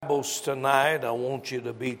Bibles tonight, I want you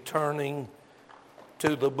to be turning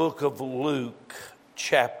to the book of Luke,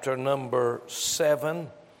 chapter number 7.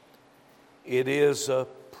 It is a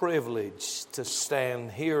privilege to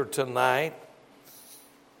stand here tonight.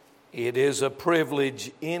 It is a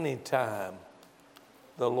privilege anytime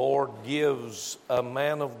the Lord gives a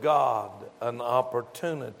man of God an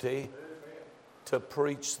opportunity to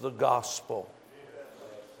preach the gospel.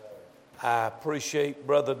 I appreciate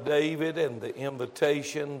Brother David and the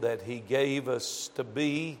invitation that he gave us to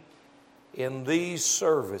be in these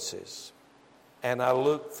services. And I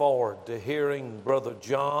look forward to hearing Brother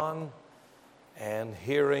John and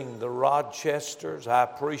hearing the Rochesters. I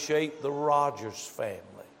appreciate the Rogers family.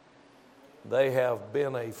 They have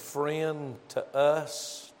been a friend to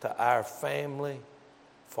us, to our family,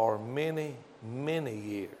 for many, many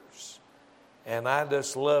years. And I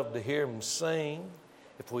just love to hear them sing.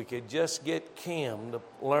 If we could just get Kim to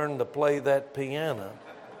learn to play that piano,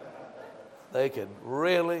 they could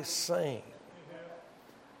really sing.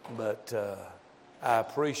 But I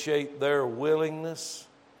appreciate their willingness,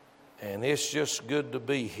 and it's just good to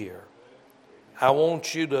be here. I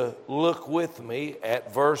want you to look with me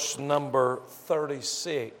at verse number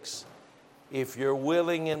 36. If you're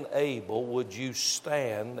willing and able, would you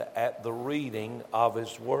stand at the reading of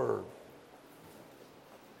His Word?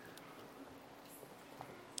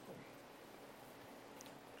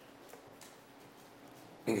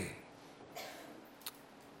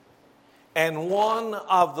 And one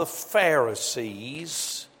of the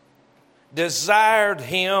Pharisees desired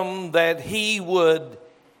him that he would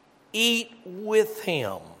eat with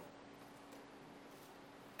him.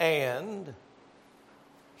 And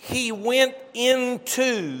he went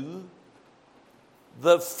into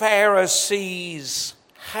the Pharisee's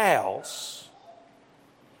house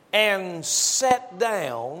and sat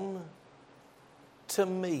down to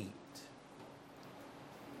meat.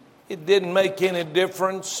 It didn't make any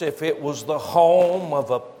difference if it was the home of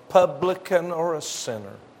a publican or a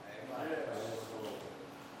sinner,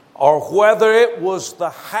 or whether it was the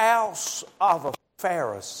house of a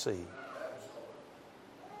Pharisee.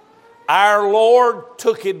 Our Lord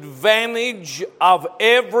took advantage of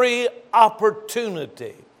every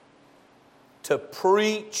opportunity to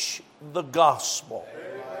preach the gospel.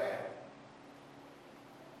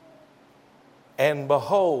 And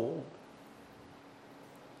behold,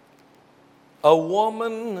 a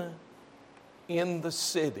woman in the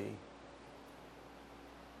city,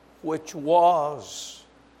 which was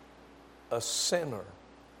a sinner,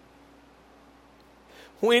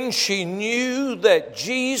 when she knew that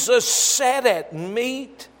Jesus sat at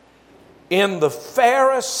meat in the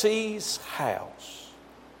Pharisee's house,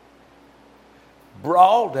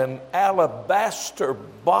 brought an alabaster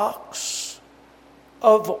box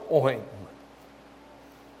of ointment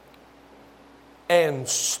and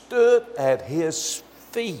stood at his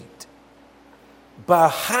feet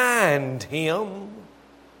behind him,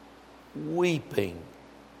 weeping,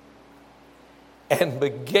 and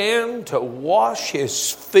began to wash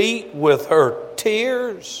his feet with her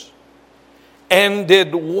tears, and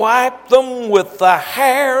did wipe them with the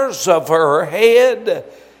hairs of her head,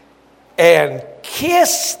 and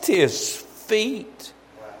kissed his feet,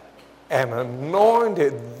 and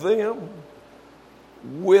anointed them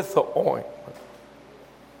with the ointment.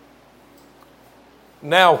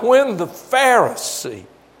 Now when the Pharisee,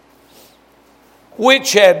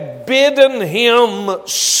 which had bidden him,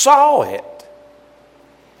 saw it,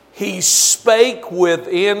 he spake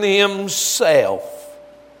within himself,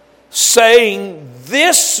 saying,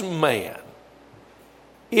 This man,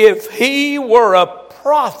 if he were a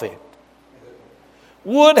prophet,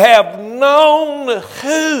 would have known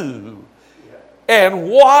who and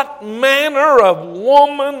what manner of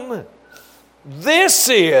woman this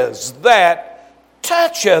is that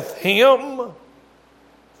toucheth him,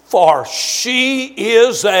 for she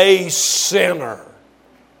is a sinner.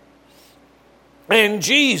 And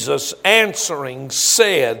Jesus answering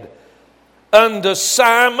said unto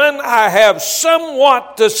Simon, I have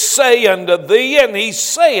somewhat to say unto thee. And he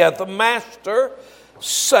saith, Master,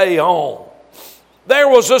 say on. There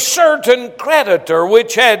was a certain creditor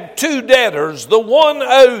which had two debtors. The one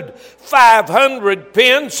owed 500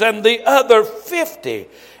 pence and the other 50.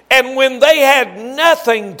 And when they had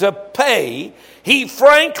nothing to pay, he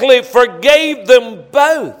frankly forgave them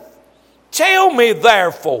both. Tell me,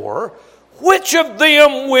 therefore, which of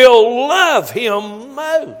them will love him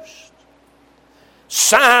most?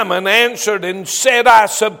 Simon answered and said, I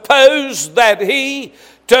suppose that he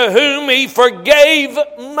to whom he forgave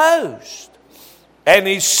most. And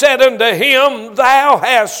he said unto him, Thou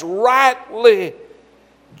hast rightly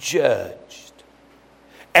judged.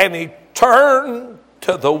 And he turned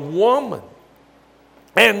to the woman,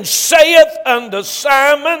 and saith unto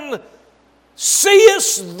Simon,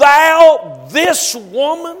 Seest thou this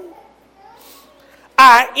woman?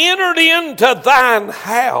 I entered into thine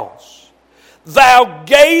house. Thou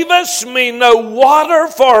gavest me no water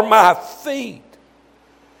for my feet,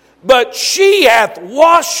 but she hath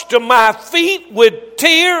washed my feet with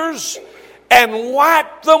tears and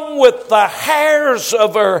wiped them with the hairs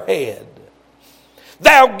of her head.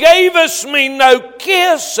 Thou gavest me no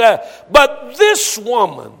kiss, but this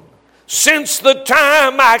woman, since the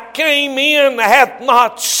time I came in, hath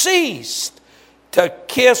not ceased to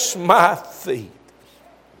kiss my feet.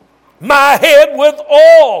 My head with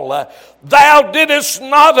oil thou didst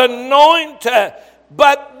not anoint,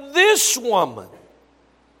 but this woman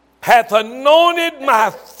hath anointed my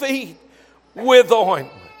feet with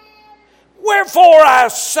ointment. Wherefore I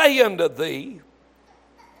say unto thee,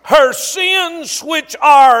 her sins, which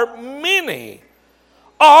are many,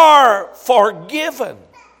 are forgiven.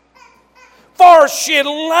 For she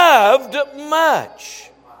loved much.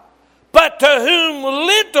 But to whom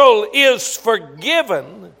little is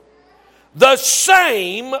forgiven, the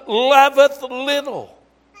same loveth little.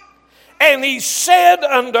 And he said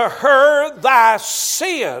unto her, Thy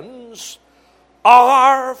sins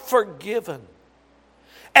are forgiven.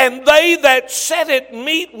 And they that sat at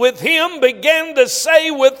meat with him began to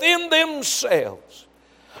say within themselves,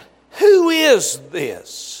 Who is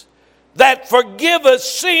this that forgiveth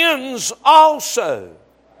sins also?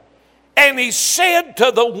 And he said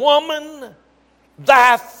to the woman,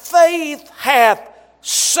 Thy faith hath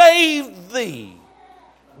saved thee.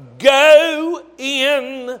 Go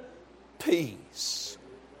in peace.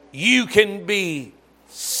 You can be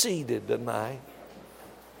seated tonight.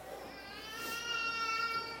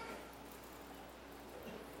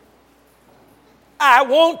 I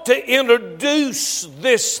want to introduce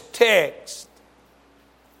this text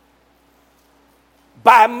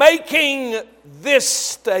by making this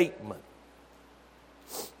statement.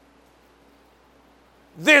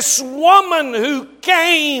 This woman who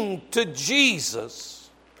came to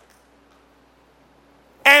Jesus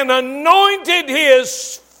and anointed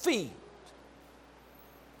his feet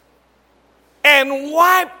and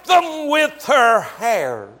wiped them with her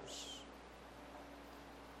hairs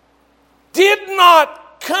did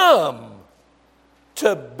not come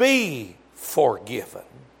to be forgiven.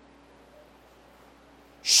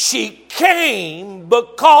 She came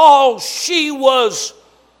because she was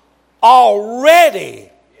already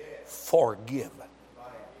forgiven.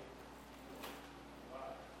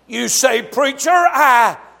 You say, Preacher,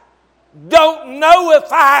 I don't know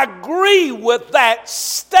if I agree with that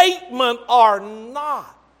statement or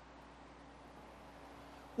not.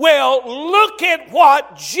 Well, look at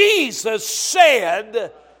what Jesus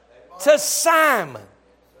said to Simon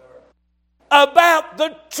about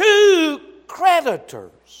the two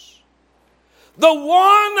creditors. The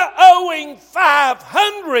one owing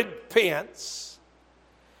 500 pence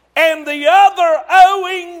and the other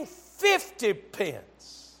owing 50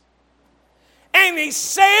 pence. And he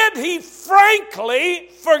said he frankly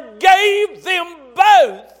forgave them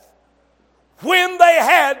both when they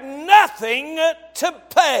had nothing to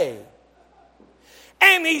pay.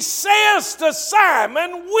 And he says to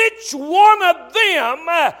Simon, which one of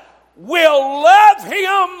them will love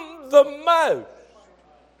him the most?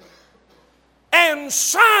 And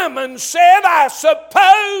Simon said, I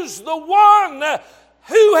suppose the one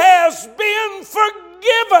who has been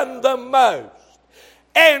forgiven the most.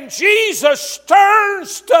 And Jesus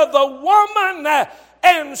turns to the woman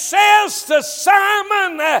and says to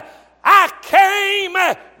Simon, I came,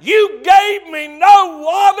 you gave me no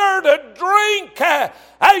water to drink,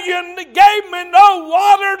 you gave me no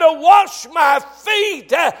water to wash my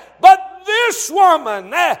feet, but this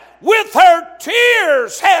woman with her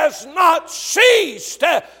tears has not ceased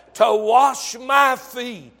to wash my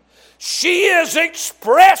feet. She is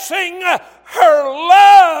expressing her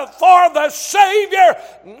love for the Savior,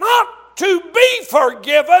 not to be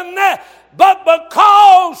forgiven, but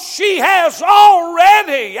because she has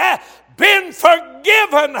already been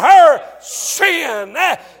forgiven her sin.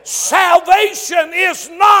 Salvation is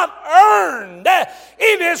not earned.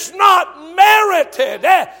 It is not merited.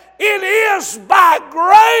 It is by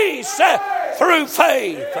grace through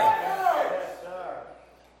faith.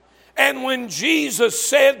 And when Jesus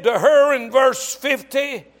said to her in verse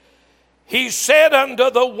 50, he said unto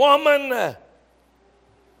the woman,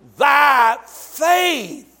 Thy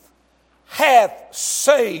faith hath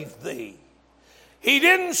saved thee. He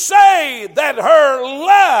didn't say that her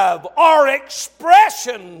love or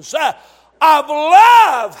expressions of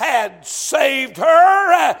love had saved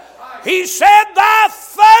her. He said, Thy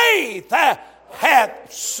faith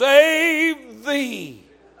hath saved thee.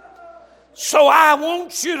 So I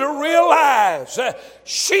want you to realize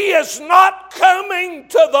she is not coming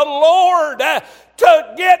to the Lord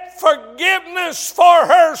to get forgiveness for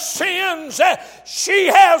her sins. She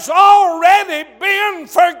has already been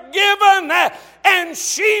forgiven, and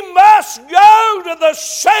she must go to the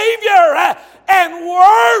Savior and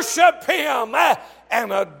worship Him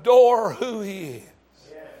and adore who He is.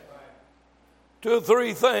 2 or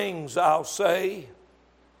 3 things I'll say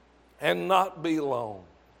and not be long.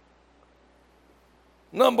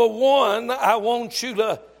 Number 1, I want you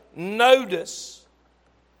to notice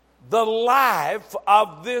the life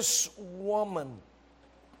of this woman.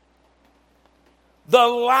 The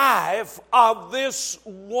life of this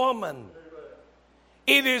woman.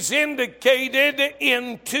 It is indicated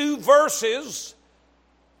in 2 verses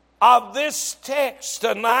of this text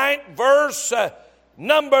tonight. Verse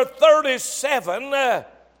number 37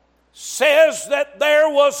 says that there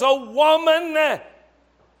was a woman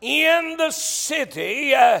in the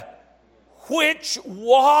city which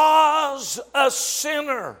was a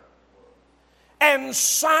sinner. And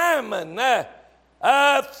Simon,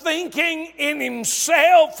 thinking in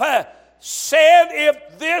himself, said,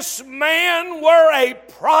 if this man were a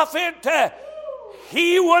prophet,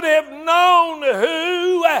 he would have known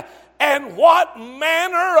who and what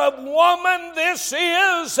manner of woman this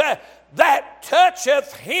is that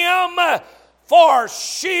toucheth him, for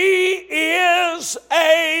she is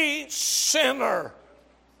a sinner.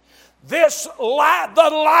 The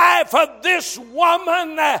life of this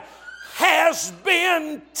woman has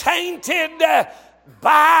been tainted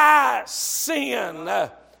by sin.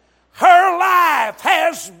 Her life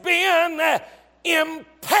has been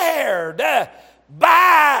impaired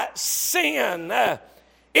by sin.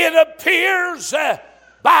 It appears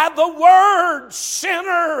by the word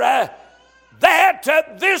sinner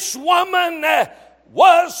that this woman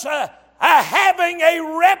was having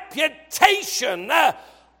a reputation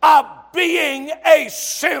of being a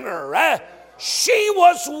sinner. She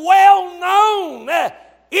was well known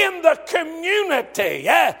in the community.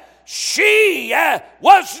 She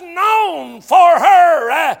was known for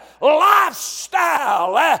her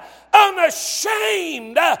lifestyle,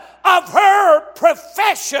 unashamed of her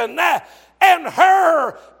profession and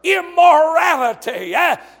her immorality.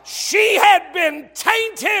 She had been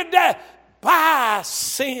tainted by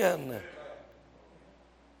sin.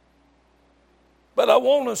 But I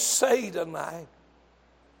want to say tonight,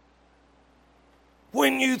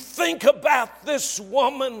 when you think about this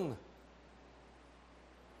woman,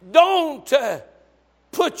 don't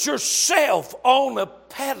put yourself on a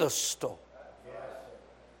pedestal.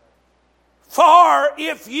 For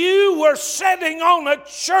if you were sitting on a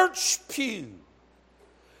church pew,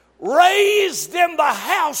 raised in the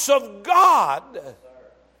house of God,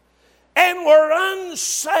 and were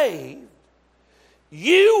unsaved,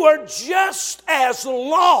 you were just as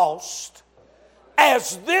lost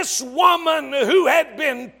as this woman who had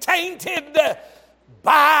been tainted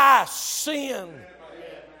by sin.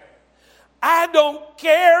 I don't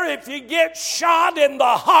care if you get shot in the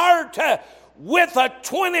heart with a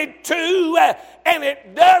 .22 and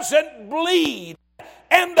it doesn't bleed,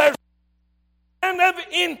 and there's of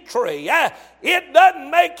entry. It doesn't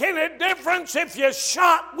make any difference if you're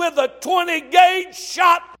shot with a 20 gauge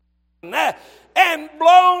shotgun and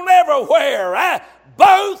blown everywhere.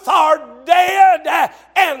 Both are dead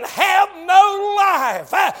and have no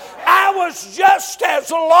life. I was just as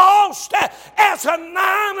lost as a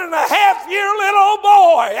 9.5-year little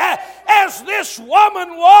boy as this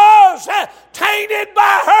woman was, tainted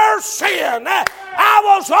by her sin. I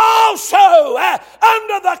was also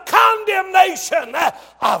under the condemnation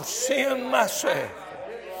of sin myself.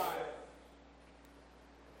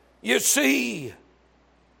 You see,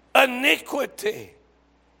 iniquity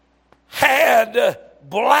had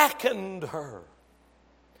blackened her.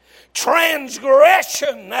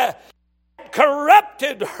 Transgression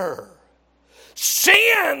corrupted her.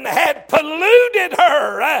 Sin had polluted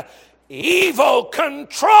her. Evil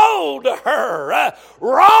controlled her.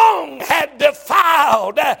 Wrong had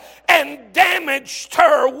defiled and damaged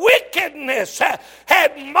her. Wickedness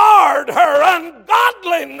had marred her.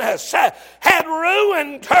 Ungodliness had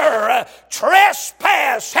ruined her.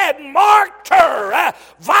 Trespass had marked her.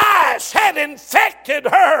 Vice had infected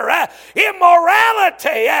her.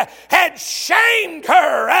 Immorality had shamed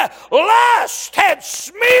her. Lust had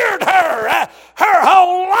smeared her. Her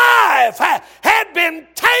whole life had been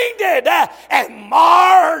tainted and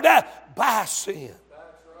marred by sin.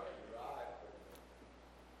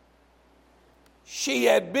 She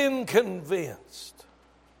had been convinced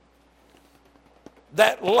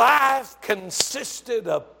that life consisted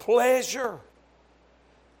of pleasure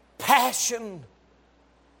passion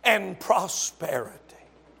and prosperity.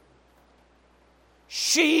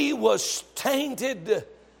 She was tainted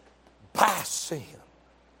by sin.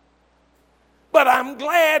 But I'm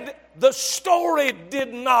glad the story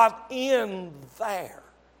did not end there.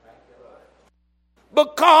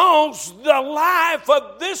 Because the life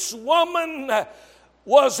of this woman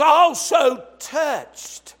was also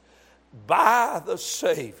touched by the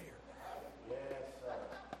Savior.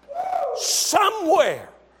 Somewhere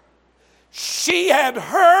she had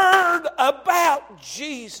heard about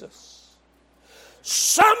Jesus.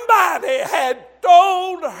 Somebody had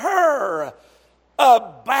told her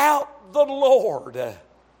about the Lord.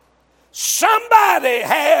 Somebody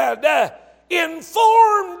had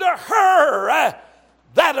informed her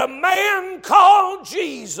that a man called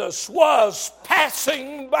Jesus was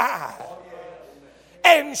passing by.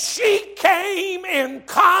 And she came in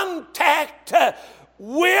contact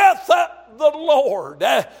with the Lord.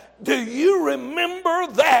 Do you remember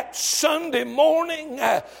that Sunday morning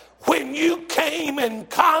when you came in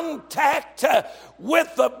contact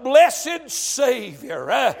with the blessed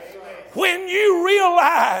Savior? When you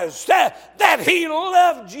realized that He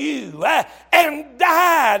loved you and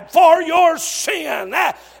died for your sin,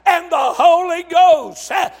 and the Holy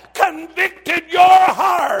Ghost convicted your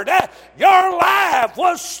heart, your life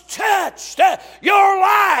was touched, your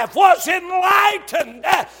life was enlightened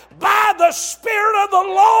by the Spirit of the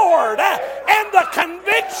Lord and the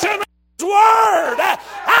conviction of His Word.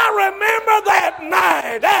 I remember that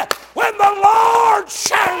night when the Lord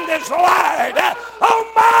shined His light on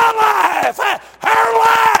my life. Her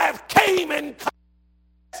life came in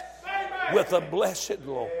contact with the blessed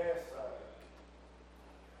Lord.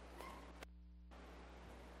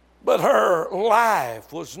 But her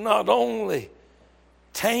life was not only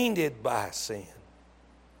tainted by sin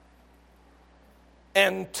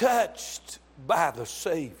and touched by the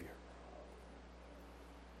Savior,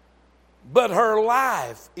 but her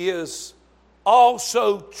life is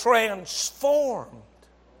also transformed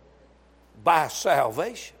by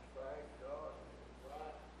salvation.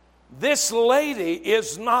 This lady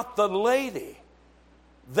is not the lady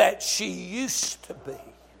that she used to be.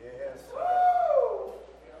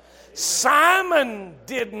 Simon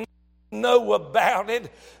didn't know about it,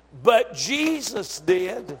 but Jesus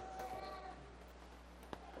did.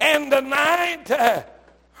 And tonight,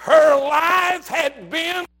 her life had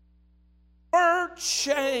been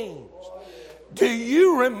changed. Do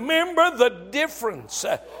you remember the difference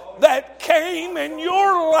that came in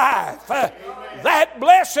your life? That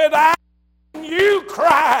blessed hour you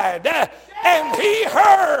cried and He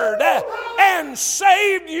heard and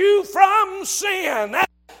saved you from sin.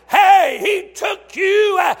 Hey, He took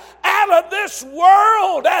you out of this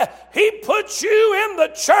world. He put you in the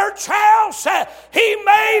church house. He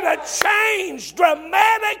made a change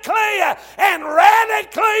dramatically and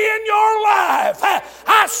radically in your life.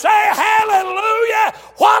 I say hallelujah.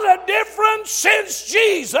 What a difference since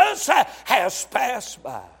Jesus has passed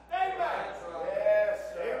by.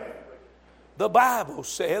 The Bible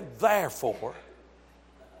said, therefore,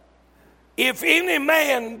 if any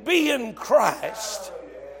man be in Christ,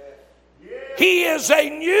 he is a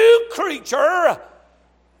new creature.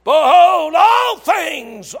 Behold, all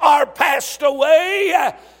things are passed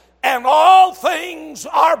away, and all things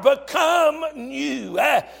are become new.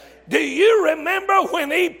 Do you remember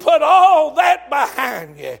when He put all that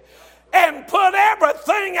behind you and put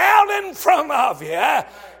everything out in front of you?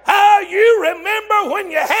 You remember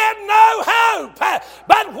when you had no hope,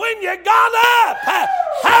 but when you got up,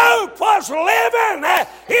 hope was living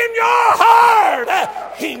in your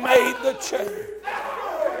heart. He made the change.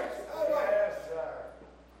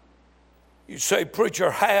 You say, preacher,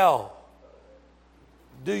 how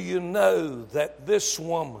do you know that this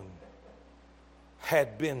woman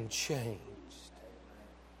had been changed?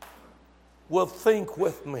 Well, think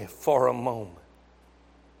with me for a moment.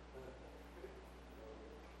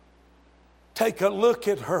 Take a look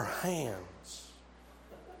at her hands.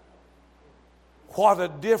 What a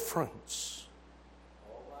difference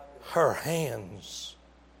her hands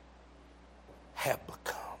have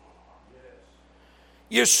become.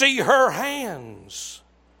 You see, her hands,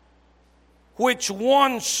 which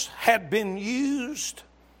once had been used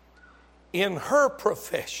in her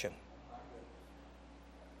profession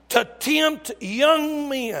to tempt young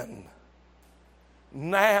men,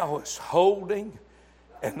 now is holding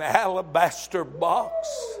an alabaster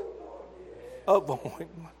box of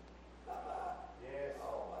ointment.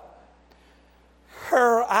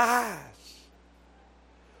 Her eyes,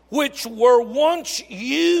 which were once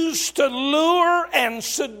used to lure and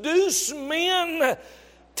seduce men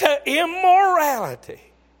to immorality,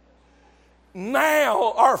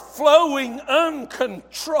 now are flowing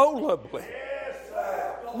uncontrollably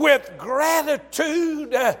with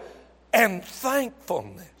gratitude and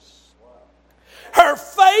thankfulness. Her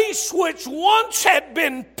face, which once had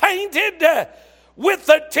been painted with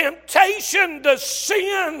the temptation to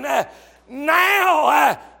sin,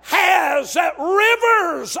 now has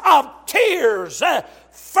rivers of tears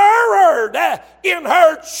furrowed in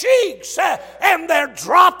her cheeks, and they're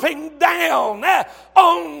dropping down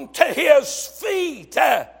onto his feet.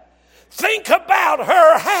 Think about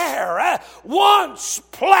her hair, once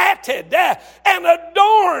plaited and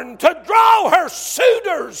adorned to draw her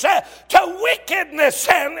suitors to wickedness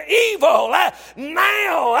and evil,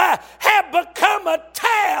 now have become a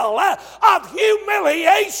tale of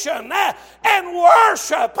humiliation and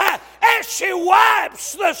worship as she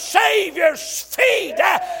wipes the Savior's feet.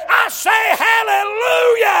 I say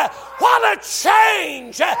hallelujah! What a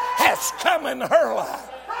change has come in her life.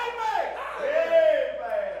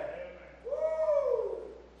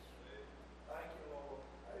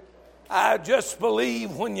 I just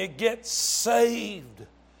believe when you get saved,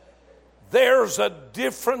 there's a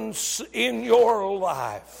difference in your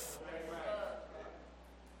life.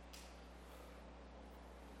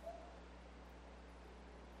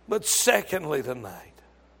 But secondly tonight,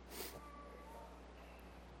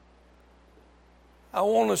 I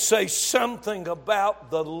want to say something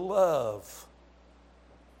about the love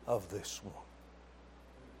of this woman.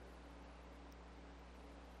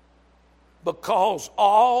 Because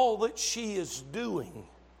all that she is doing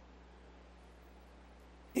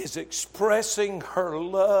is expressing her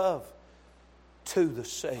love to the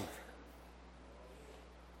Savior.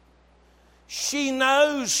 She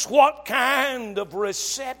knows what kind of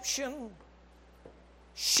reception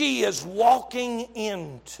she is walking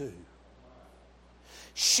into.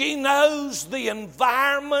 She knows the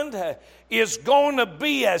environment is going to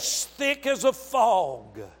be as thick as a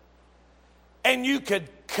fog, and you could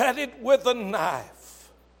cut it with a knife.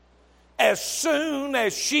 As soon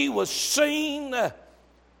as she was seen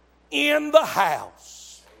in the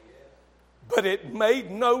house, but it made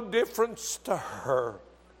no difference to her.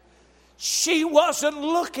 She wasn't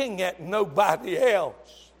looking at nobody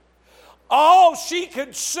else. All she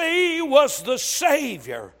could see was the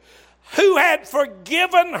Savior, who had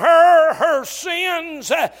forgiven her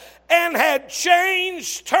sins and had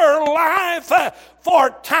changed her life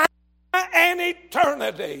for time and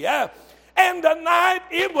eternity. And tonight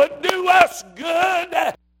it would do us good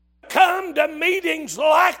to come to meetings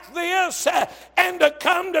like this and to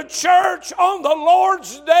come to church on the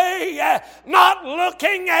Lord's Day, not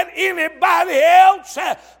looking at anybody else,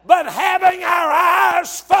 but having our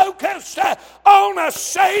eyes focused on a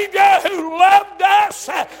Savior who loved us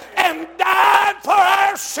and died for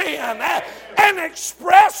our sin, and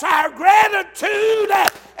express our gratitude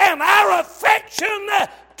and our affection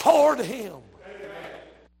toward Him.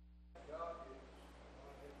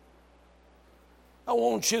 I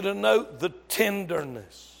want you to note the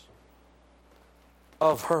tenderness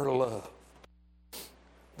of her love.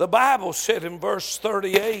 The Bible said in verse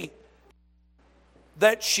 38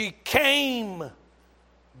 that she came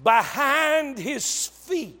behind His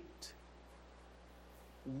feet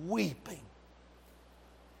weeping.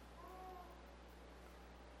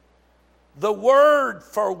 The word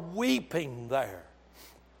for weeping there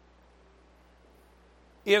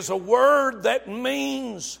is a word that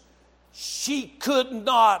means she could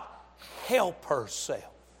not help herself.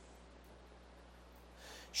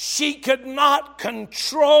 She could not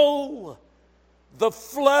control the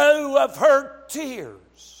flow of her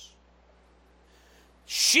tears.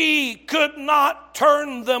 She could not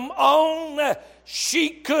turn them on. She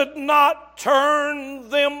could not turn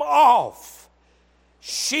them off.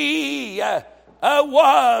 She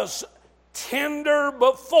was tender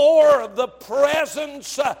before the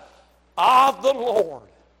presence of the Lord.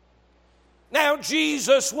 Now,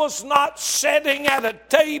 Jesus was not sitting at a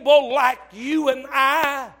table like you and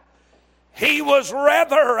I. He was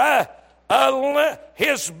rather,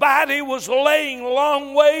 his body was laying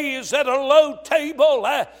long ways at a low table.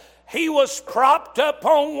 He was propped up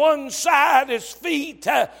on one side. His feet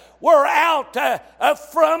were out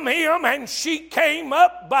from him, and she came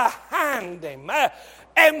up behind him.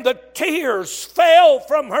 And the tears fell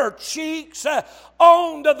from her cheeks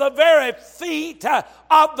onto the very feet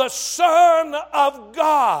of the Son of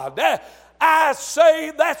God. I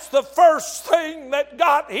say that's the first thing that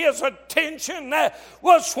got his attention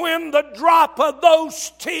was when the drop of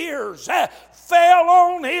those tears fell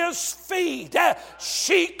on his feet.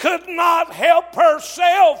 She could not help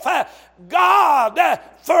herself God,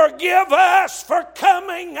 forgive us for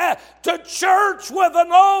coming to church with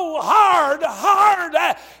an old hard heart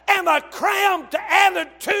and a cramped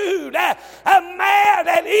attitude, mad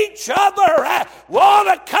at each other, want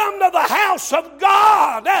to come to the house of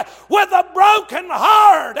God with a broken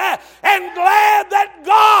heart and glad that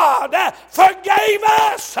God forgave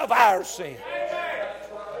us of our sins.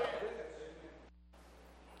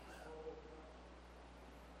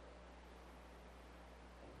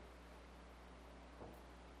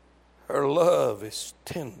 Her love is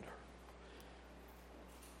tender,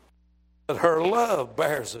 but her love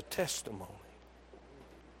bears a testimony.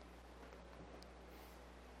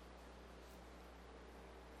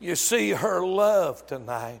 You see, her love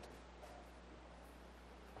tonight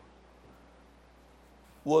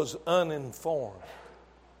was uninformed.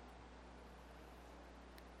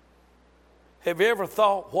 Have you ever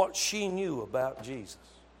thought what she knew about Jesus?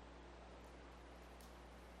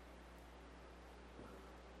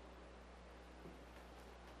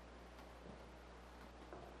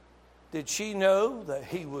 Did she know that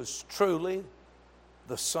he was truly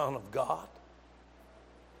the Son of God?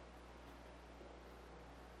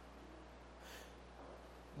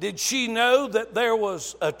 Did she know that there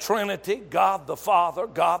was a Trinity, God the Father,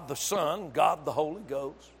 God the Son, God the Holy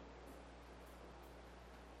Ghost?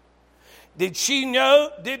 Did she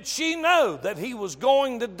know that he was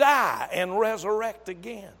going to die and resurrect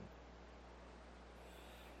again?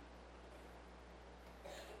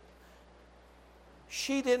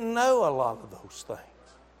 She didn't know a lot of those things.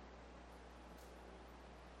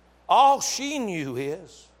 All she knew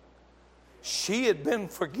is she had been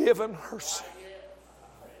forgiven her sin.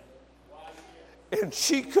 And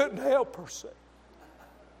she couldn't help herself.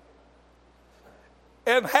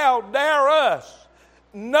 And how dare us,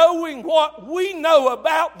 knowing what we know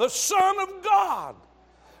about the Son of God,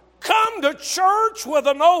 come to church with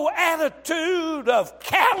an old attitude of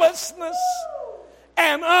callousness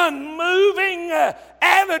and unmoving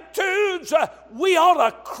attitudes. We ought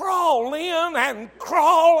to crawl in and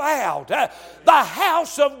crawl out the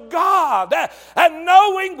house of God, and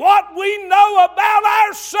knowing what we know about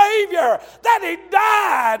our Savior, that He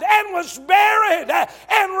died and was buried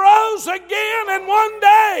and rose again, and one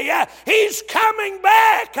day He's coming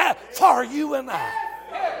back for you and I.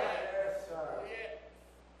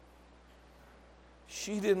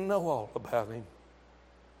 She didn't know all about Him,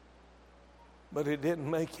 but it didn't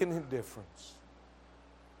make any difference.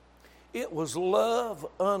 It was love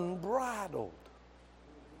unbridled.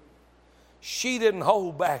 She didn't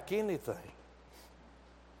hold back anything.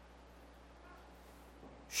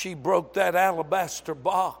 She broke that alabaster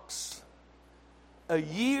box, a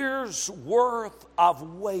year's worth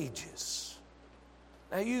of wages.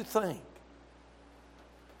 Now you think,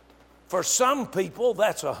 for some people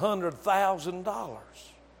that's $100,000.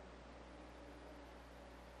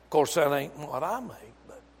 Of course, that ain't what I make,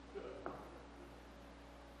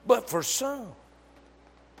 but for some,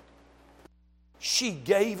 she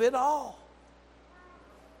gave it all.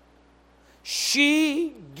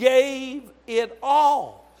 She gave it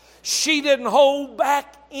all. She didn't hold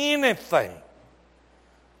back anything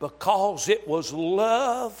because it was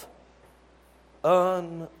love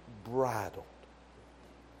unbridled.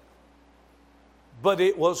 But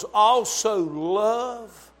it was also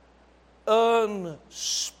love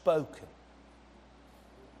unspoken.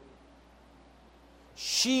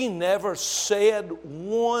 She never said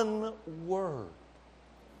one word.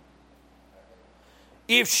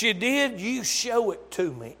 If she did, you show it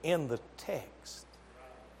to me in the text.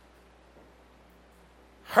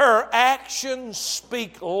 Her actions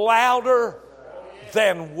speak louder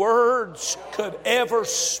than words could ever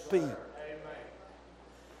speak.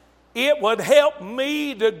 It would help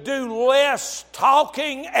me to do less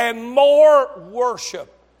talking and more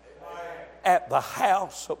worship at the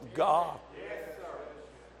house of God.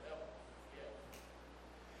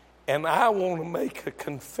 And I want to make a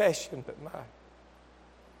confession tonight.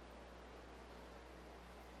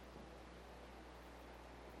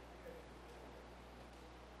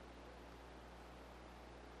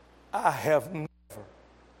 I have never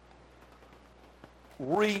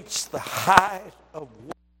reached the height of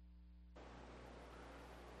what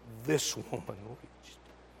this woman reached.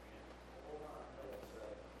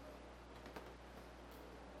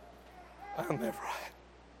 I never had.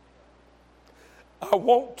 I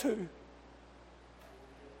want to.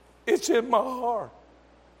 It's in my heart.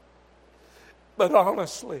 But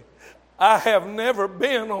honestly, I have never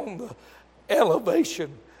been on the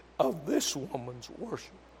elevation of this woman's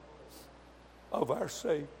worship of our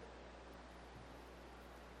Savior.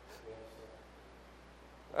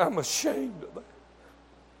 I'm ashamed of that.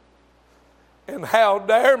 And how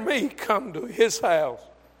dare me come to his house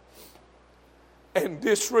and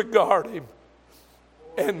disregard him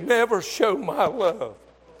and never show my love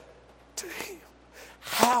to him?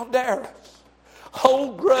 How dare us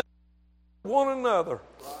hold grudge one another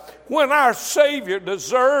when our Savior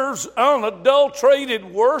deserves unadulterated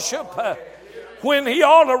worship, when he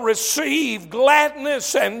ought to receive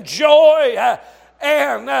gladness and joy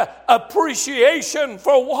and appreciation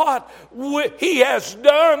for what he has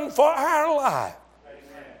done for our life.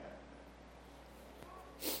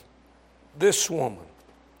 This woman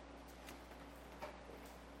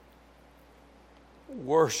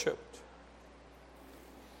worshiped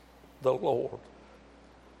the Lord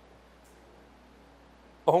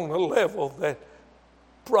on a level that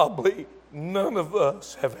probably none of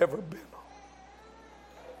us have ever been on.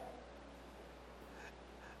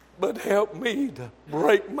 But help me to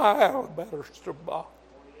break my alabaster box.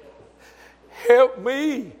 Help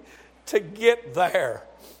me to get there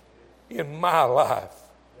in my life.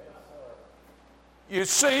 You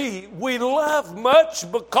see, we love much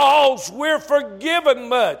because we're forgiven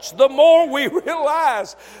much. The more we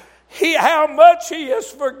realize how much he has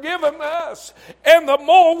forgiven us, and the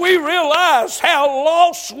more we realize how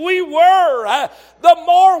lost we were, the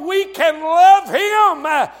more we can love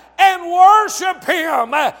him and worship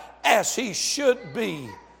him as he should be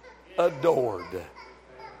adored.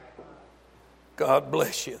 God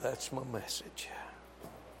bless you. That's my message.